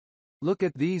Look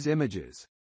at these images.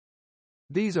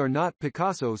 These are not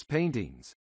Picasso's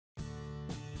paintings.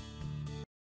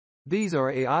 These are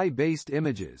AI-based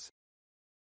images.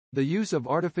 The use of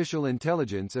artificial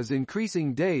intelligence is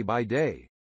increasing day by day.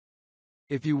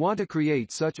 If you want to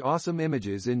create such awesome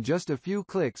images in just a few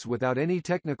clicks without any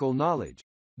technical knowledge,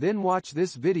 then watch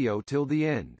this video till the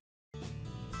end.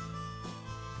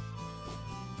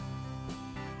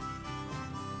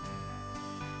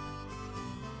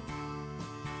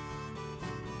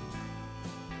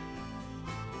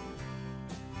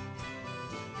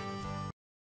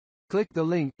 Click the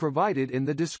link provided in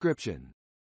the description.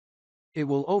 It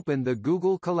will open the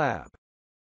Google Colab.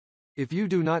 If you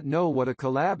do not know what a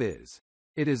collab is,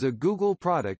 it is a Google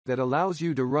product that allows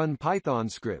you to run Python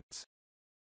scripts.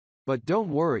 But don't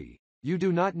worry, you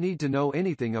do not need to know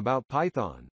anything about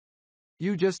Python.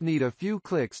 You just need a few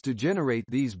clicks to generate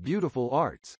these beautiful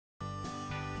arts.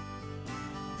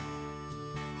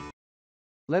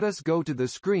 Let us go to the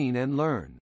screen and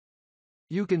learn.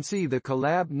 You can see the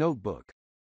Colab notebook.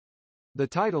 The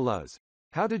title is,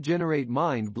 How to Generate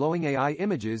Mind-Blowing AI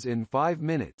Images in 5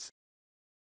 Minutes.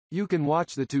 You can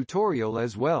watch the tutorial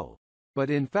as well, but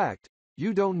in fact,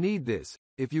 you don't need this,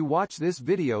 if you watch this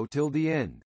video till the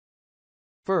end.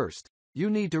 First, you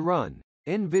need to run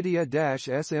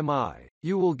nvidia-smi.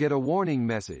 You will get a warning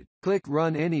message. Click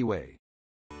Run anyway.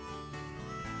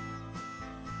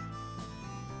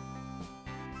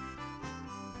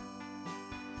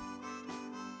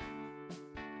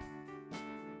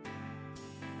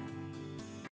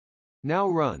 Now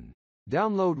run.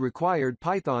 Download required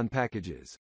Python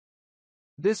packages.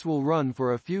 This will run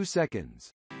for a few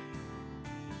seconds.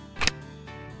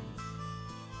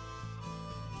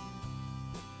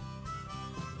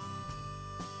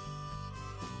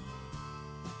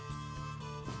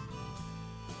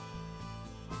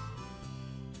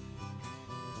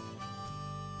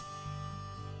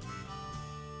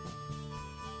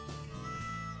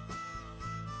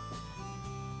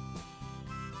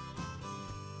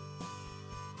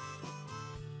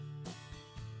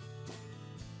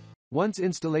 Once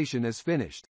installation is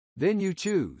finished, then you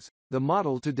choose the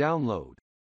model to download.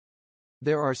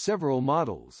 There are several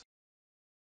models.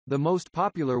 The most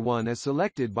popular one is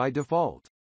selected by default.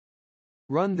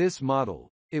 Run this model.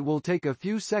 It will take a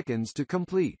few seconds to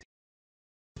complete.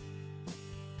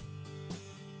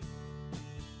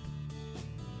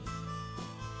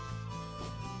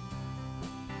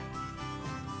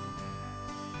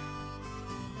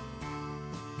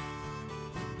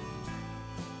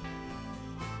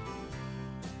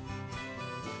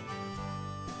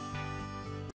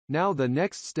 Now the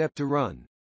next step to run.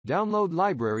 Download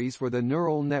libraries for the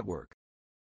neural network.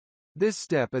 This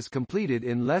step is completed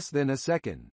in less than a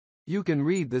second. You can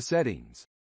read the settings.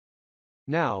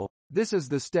 Now, this is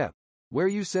the step where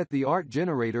you set the art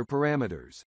generator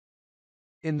parameters.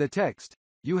 In the text,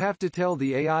 you have to tell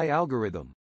the AI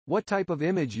algorithm what type of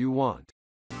image you want.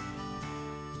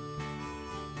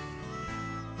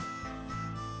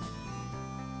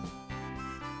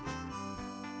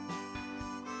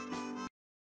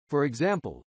 For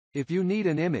example, if you need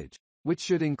an image, which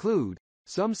should include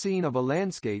some scene of a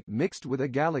landscape mixed with a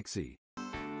galaxy.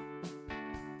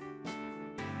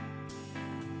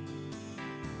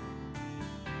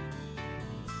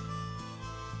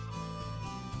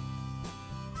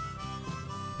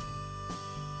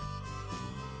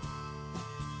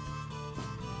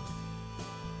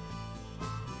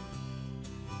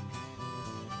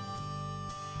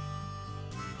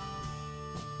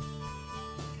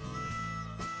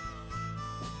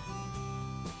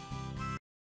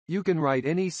 You can write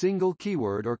any single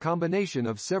keyword or combination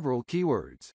of several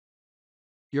keywords.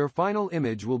 Your final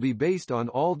image will be based on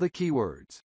all the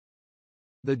keywords.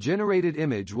 The generated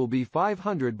image will be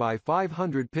 500 by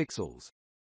 500 pixels.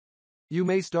 You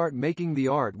may start making the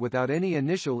art without any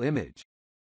initial image.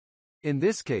 In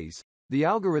this case, the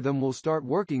algorithm will start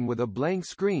working with a blank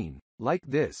screen, like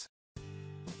this.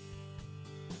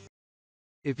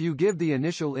 If you give the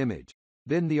initial image,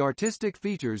 then the artistic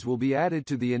features will be added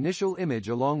to the initial image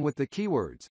along with the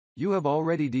keywords you have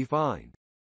already defined.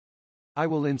 I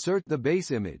will insert the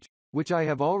base image, which I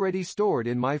have already stored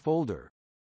in my folder.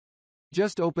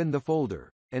 Just open the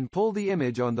folder, and pull the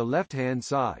image on the left-hand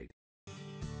side.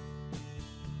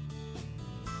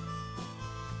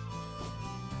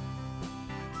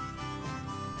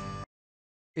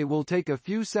 It will take a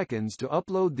few seconds to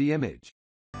upload the image.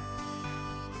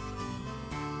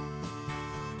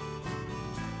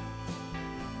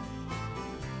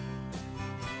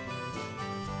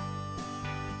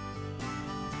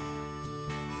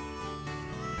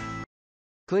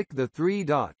 Click the 3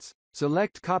 dots,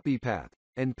 select copy path,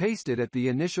 and paste it at the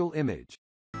initial image.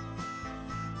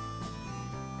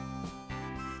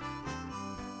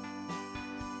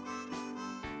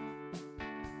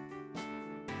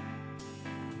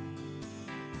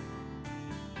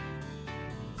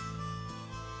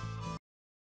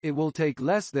 It will take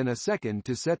less than a second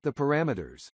to set the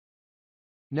parameters.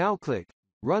 Now click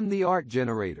Run the art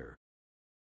generator.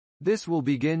 This will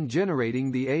begin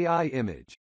generating the AI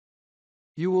image.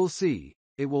 You will see,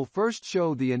 it will first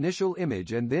show the initial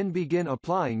image and then begin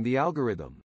applying the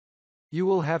algorithm. You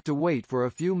will have to wait for a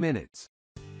few minutes.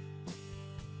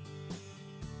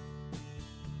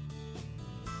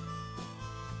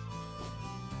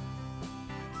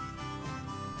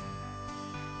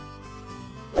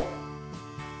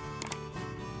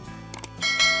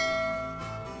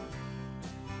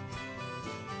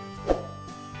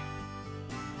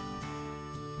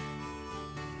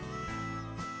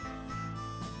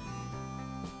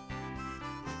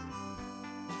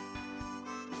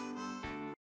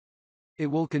 It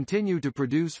will continue to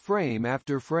produce frame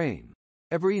after frame.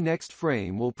 Every next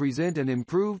frame will present an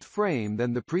improved frame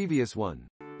than the previous one.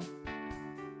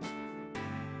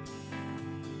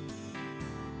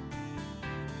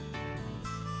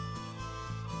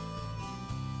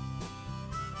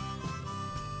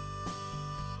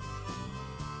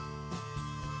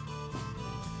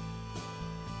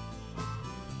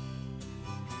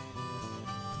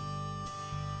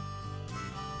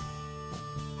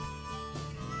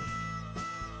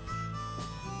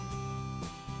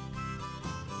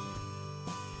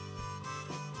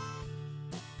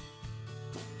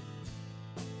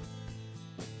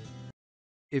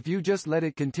 If you just let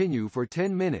it continue for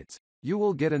 10 minutes, you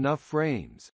will get enough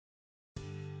frames.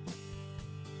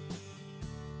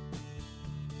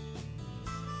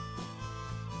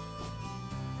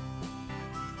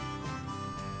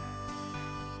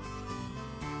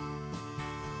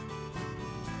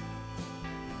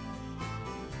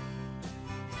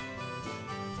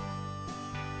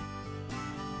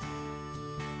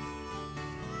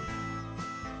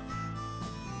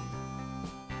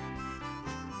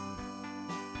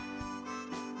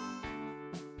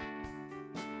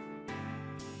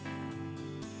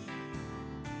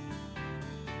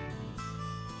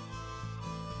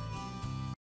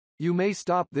 You may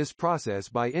stop this process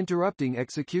by interrupting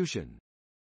execution.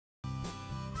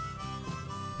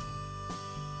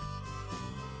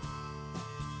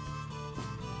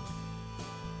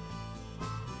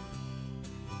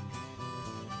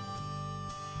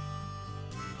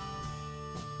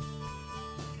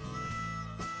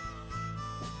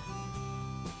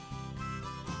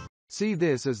 See,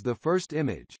 this is the first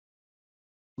image.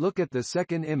 Look at the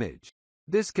second image.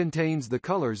 This contains the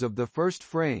colors of the first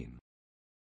frame.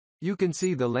 You can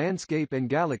see the landscape and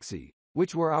galaxy,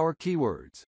 which were our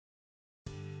keywords.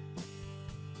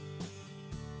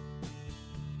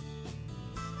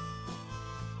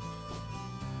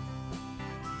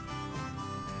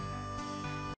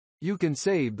 You can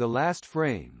save the last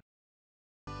frame.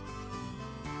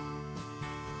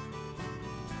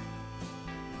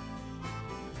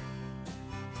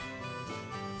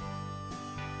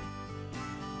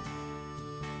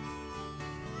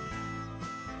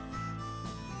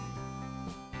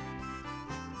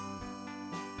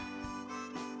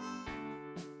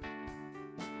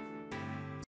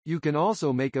 You can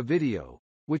also make a video,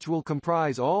 which will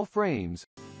comprise all frames,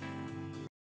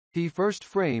 the first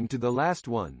frame to the last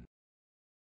one.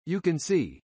 You can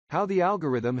see how the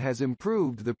algorithm has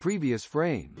improved the previous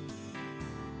frame.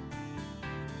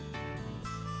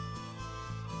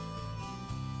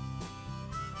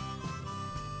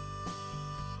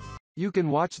 You can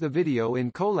watch the video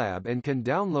in COLAB and can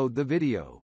download the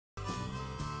video.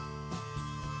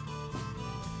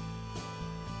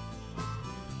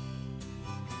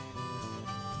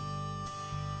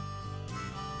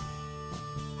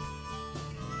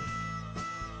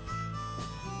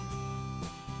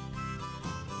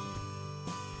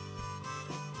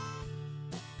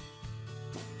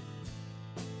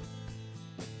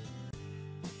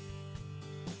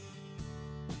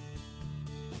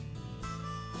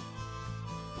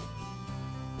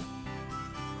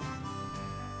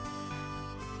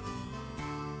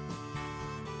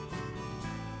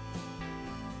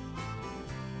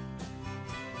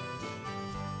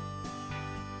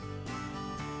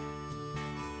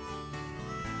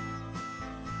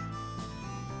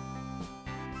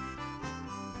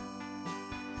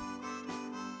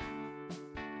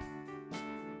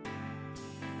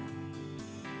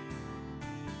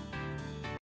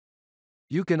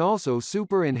 You can also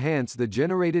super enhance the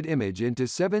generated image into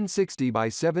 760 by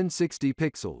 760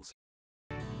 pixels.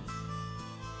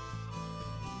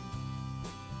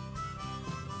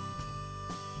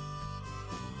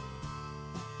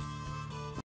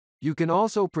 You can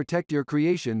also protect your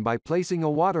creation by placing a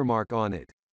watermark on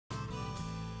it.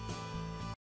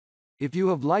 If you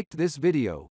have liked this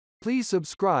video, please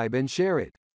subscribe and share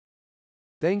it.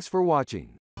 Thanks for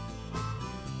watching.